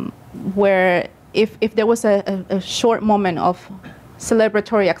 where if there was a short moment of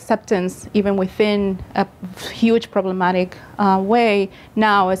celebratory acceptance, even within a huge problematic way,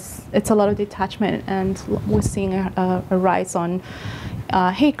 now it's a lot of detachment, and we're seeing a rise on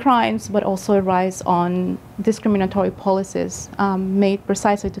hate crimes, but also a rise on discriminatory policies made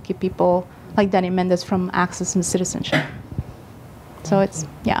precisely to keep people like Danny Mendes from accessing citizenship. So it's,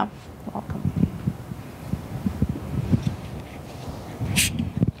 yeah, welcome.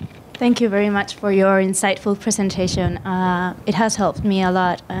 Thank you very much for your insightful presentation. It has helped me a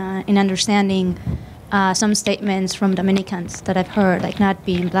lot in understanding some statements from Dominicans that I've heard, like not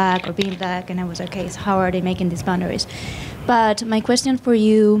being black or being black, and I was, okay, so how are they making these boundaries? But my question for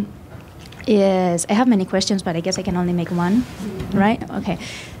you is, I have many questions, but I guess I can only make one, right? Okay.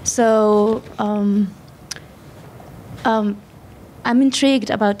 So I'm intrigued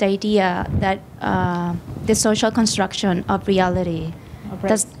about the idea that the social construction of reality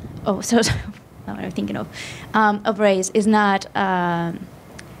does. Oh, so what I'm thinking of race is not a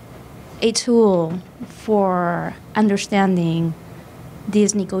tool for understanding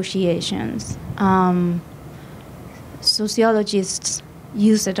these negotiations. Sociologists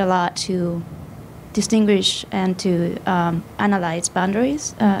use it a lot to distinguish and to analyze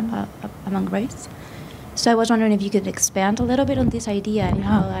boundaries among race. So I was wondering if you could expand a little bit on this idea and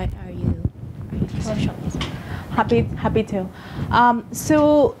how are you socializing? Happy to.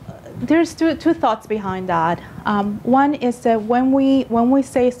 So there's two thoughts behind that. One is that when we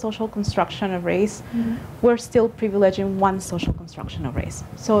say social construction of race, we're still privileging one social construction of race.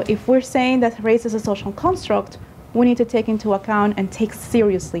 So if we're saying that race is a social construct, we need to take into account and take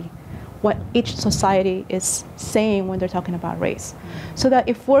seriously what each society is saying when they're talking about race. So that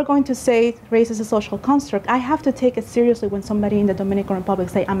if we're going to say race is a social construct, I have to take it seriously when somebody in the Dominican Republic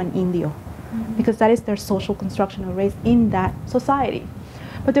say, I'm an Indio, because that is their social construction of race in that society.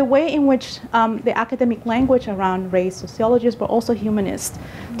 But the way in which the academic language around race, sociologists, but also humanists,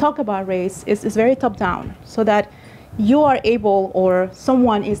 talk about race is very top-down, so that you are able, or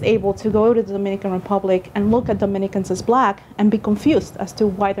someone is able, to go to the Dominican Republic and look at Dominicans as black and be confused as to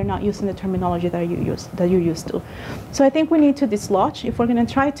why they're not using the terminology that you're used to. So I think we need to dislodge, if we're going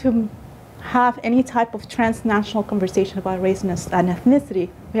to try to have any type of transnational conversation about race and ethnicity,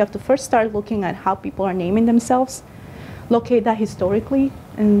 we have to first start looking at how people are naming themselves, locate that historically,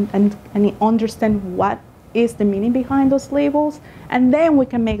 and understand what is the meaning behind those labels, and then we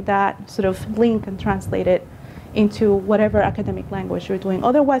can make that sort of link and translate it into whatever academic language you're doing.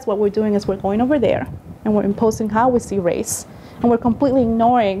 Otherwise, what we're doing is we're going over there and we're imposing how we see race, and we're completely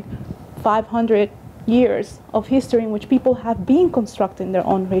ignoring 500 years of history in which people have been constructing their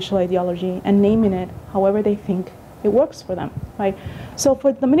own racial ideology and naming it however they think it works for them, right? So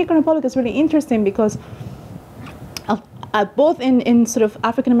for the Dominican Republic, it's really interesting because both in sort of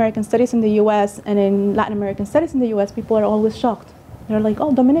African American studies in the US and in Latin American studies in the US, people are always shocked. They're like,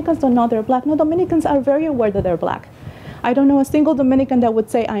 oh, Dominicans don't know they're black. No, Dominicans are very aware that they're black. I don't know a single Dominican that would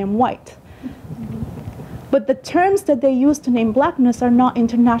say I am white. But the terms that they use to name blackness are not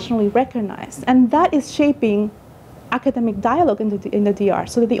internationally recognized. And that is shaping academic dialogue in the DR.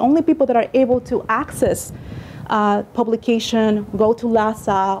 So that the only people that are able to access publication, go to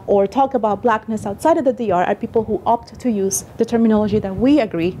LASA, or talk about blackness outside of the DR are people who opt to use the terminology that we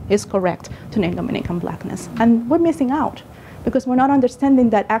agree is correct to name Dominican blackness. And we're missing out, because we're not understanding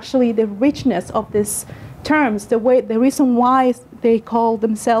that actually the richness of this terms, the reason why they call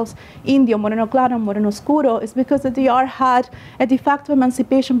themselves Indio, Moreno Claro, Moreno Oscuro, is because the DR had a de facto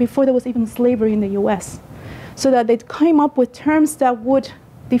emancipation before there was even slavery in the US. So that they came up with terms that would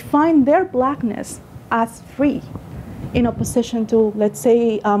define their blackness as free, in opposition to, let's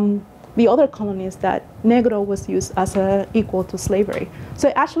say, the other colonies that negro was used as equal to slavery. So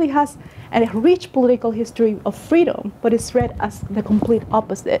it actually has a rich political history of freedom, but it's read as the complete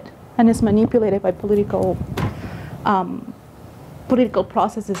opposite, and is manipulated by political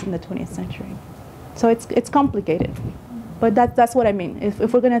processes in the 20th century. So it's complicated, but that's what I mean.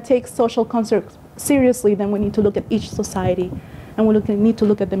 If we're going to take social constructs seriously, then we need to look at each society, and we need to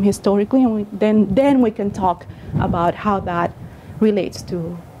look at them historically, and then we can talk about how that relates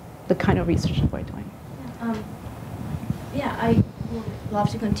to the kind of research that we're doing. Yeah, I would love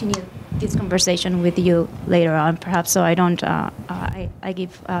to continue this conversation with you later on, perhaps, so I don't, I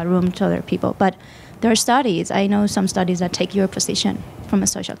give room to other people. But there are studies, I know some studies that take your position from a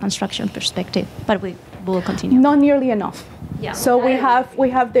social construction perspective, but we will continue. Not nearly enough. Yeah. So I have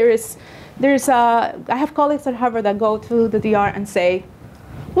colleagues at Harvard that go to the DR and say,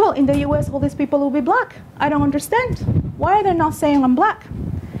 well, in the US, all these people will be black. I don't understand. Why are they not saying I'm black?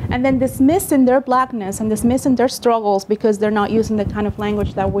 And then dismissing their blackness and dismissing their struggles because they're not using the kind of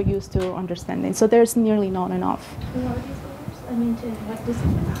language that we're used to understanding. So there's nearly not enough.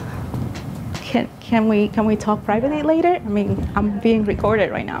 Can we talk privately later? I mean, I'm being recorded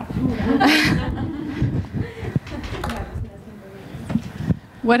right now.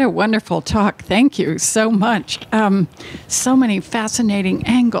 What a wonderful talk. Thank you so much. So many fascinating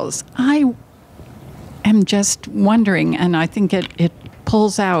angles. I am just wondering, and I think it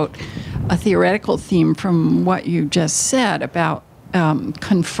pulls out a theoretical theme from what you just said about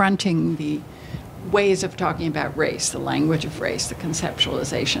confronting the ways of talking about race, the language of race, the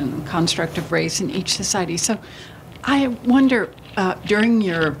conceptualization, the construct of race in each society. So I wonder, during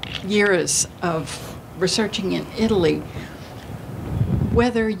your years of researching in Italy,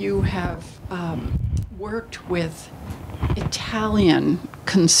 whether you have worked with Italian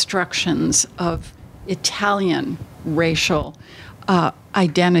constructions of Italian racial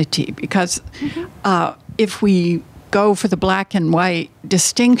identity, because if we go for the black and white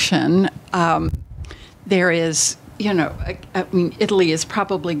distinction, there is, I mean, Italy is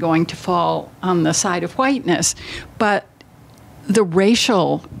probably going to fall on the side of whiteness, but the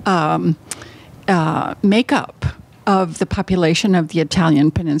racial makeup of the population of the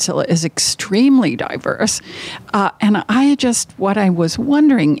Italian peninsula is extremely diverse. And what I was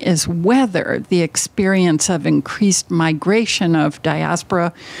wondering is whether the experience of increased migration of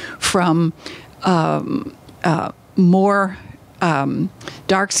diaspora from more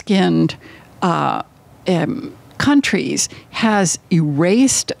dark-skinned countries has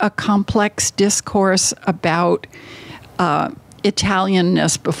erased a complex discourse about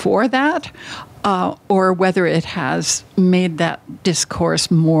Italianness before that, or whether it has made that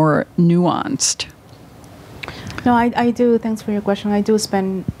discourse more nuanced. No, I do. Thanks for your question. I do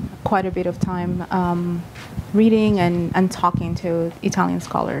spend quite a bit of time reading and talking to Italian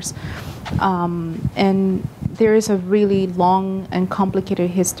scholars. And there is a really long and complicated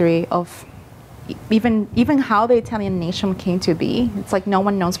history of even how the Italian nation came to be. It's like no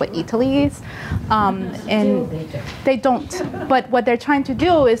one knows what Italy is. And they don't. But what they're trying to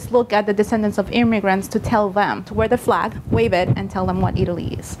do is look at the descendants of immigrants to tell them, to wear the flag, wave it, and tell them what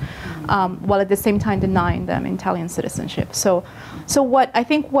Italy is, while at the same time denying them Italian citizenship. So what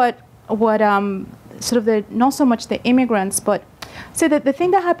sort of the, not so much the immigrants, but so the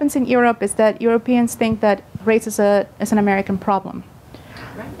thing that happens in Europe is that Europeans think that race is an American problem.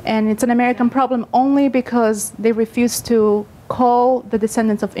 And it's an American problem only because they refuse to call the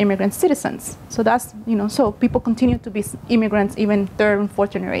descendants of immigrants citizens. So that's, so people continue to be immigrants even third and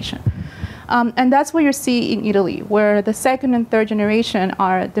fourth generation. And that's what you see in Italy, where the second and third generation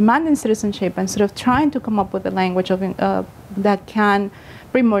are demanding citizenship and sort of trying to come up with a language that can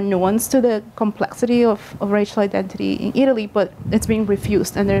bring more nuance to the complexity of racial identity in Italy, but it's being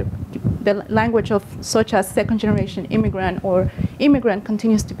refused. And the language of such as second generation immigrant or immigrant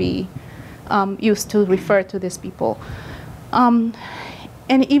continues to be used to refer to these people. And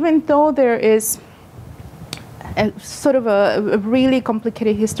even though there is a sort of a really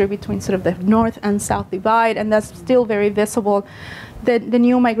complicated history between sort of the north and south divide, and that's still very visible, the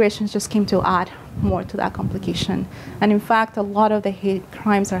new migrations just came to add more to that complication. And in fact, a lot of the hate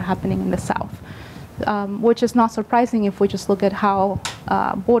crimes are happening in the south, which is not surprising if we just look at how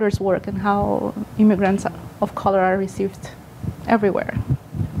borders work and how immigrants of color are received everywhere.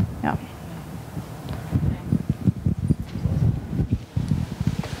 Yeah.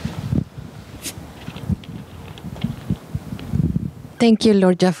 Thank you,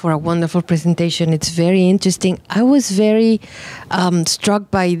 Lorgia, for a wonderful presentation. It's very interesting. I was very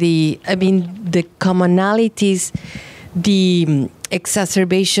struck by the commonalities, the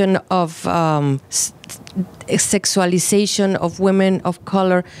exacerbation of sexualization of women of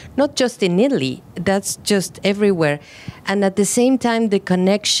color, not just in Italy, that's just everywhere. And at the same time, the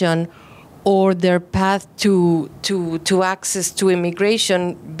connection or their path to access to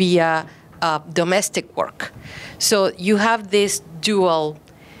immigration via domestic work. So you have this dual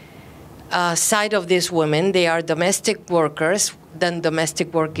side of these women. They are domestic workers, then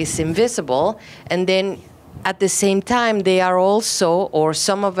domestic work is invisible, and then at the same time they are also, or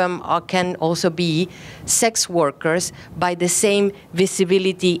some of them can also be, sex workers by the same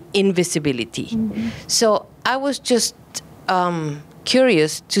visibility, invisibility. Mm-hmm. So I was just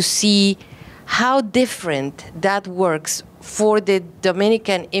curious to see how different that works for the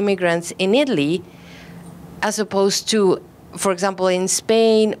Dominican immigrants in Italy as opposed to, for example, in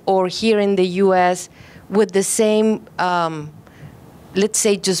Spain or here in the US with the same, let's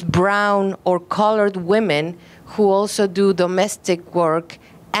say, just brown or colored women who also do domestic work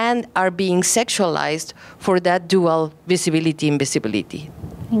and are being sexualized for that dual visibility, invisibility.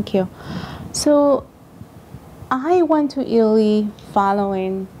 Thank you. So I went to Italy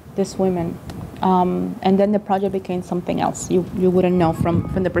following these women. And then the project became something else. You wouldn't know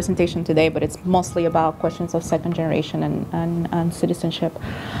from the presentation today, but it's mostly about questions of second generation and citizenship.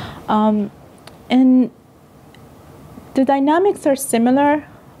 And the dynamics are similar,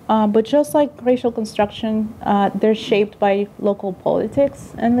 but just like racial construction, they're shaped by local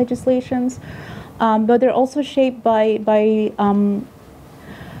politics and legislations, but they're also shaped by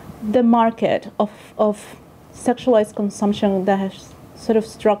the market of sexualized consumption that has sort of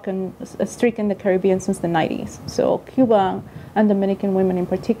struck a streak in the Caribbean since the 90s. So Cuba and Dominican women in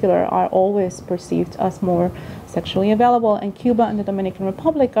particular are always perceived as more sexually available, and Cuba and the Dominican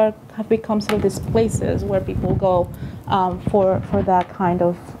Republic have become sort of these places where people go for that kind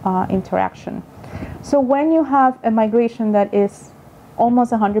of interaction. So when you have a migration that is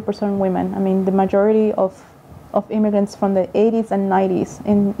almost 100% women, I mean the majority of immigrants from the 80s and 90s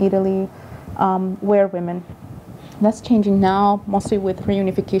in Italy were women. That's changing now, mostly with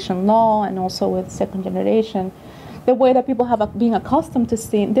reunification law and also with second generation. The way that people have been accustomed to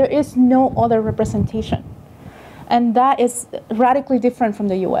seeing, there is no other representation. And that is radically different from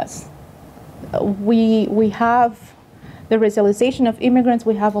the US. We have the racialization of immigrants,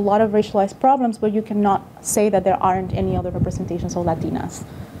 we have a lot of racialized problems, but you cannot say that there aren't any other representations of Latinas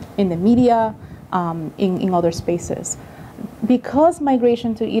in the media, in other spaces. Because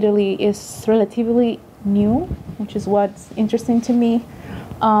migration to Italy is relatively new, which is what's interesting to me,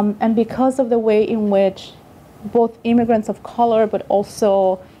 and because of the way in which both immigrants of color but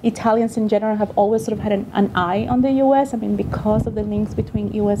also Italians in general have always sort of had an eye on the US, I mean because of the links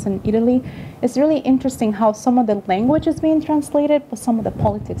between US and Italy, it's really interesting how some of the language is being translated but some of the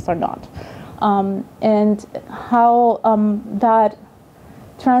politics are not, and how that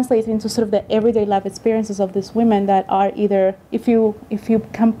translates into sort of the everyday life experiences of these women that are either, if you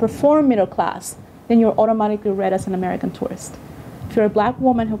can perform middle class, then you're automatically read as an American tourist. If you're a black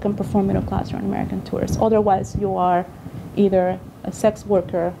woman who can perform middle class, you're an American tourist. Otherwise, you are either a sex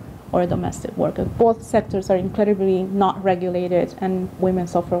worker or a domestic worker. Both sectors are incredibly not regulated, and women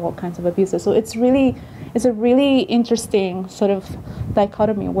suffer all kinds of abuses. So it's a really interesting sort of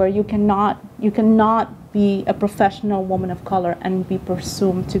dichotomy where you cannot be a professional woman of color and be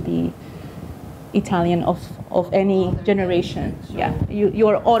presumed to be Italian of any generation. Yeah,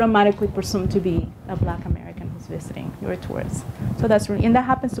 you're automatically presumed to be a black American who's visiting. You're a tourist. So that's really, and that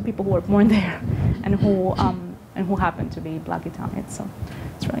happens to people who are born there and who happen to be black Italians. So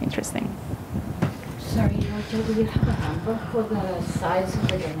it's really interesting. Sorry, Lorgia, do you have a number for the size of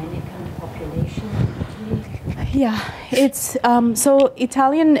the Dominican population? Yeah, it's so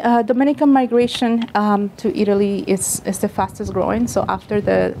Italian Dominican migration to Italy is the fastest growing. So after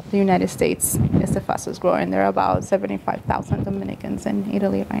the United States, it's the fastest growing. There are about 75,000 Dominicans in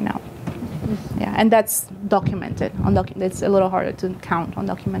Italy right now. Yeah, and that's documented. It's a little harder to count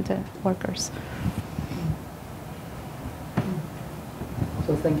undocumented workers.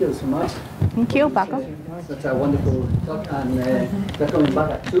 So thank you so much. Thank you, Paco. Such a wonderful talk, and we're coming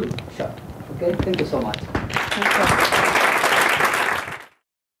back at 2 sharp. Okay, thank you so much. Thank you.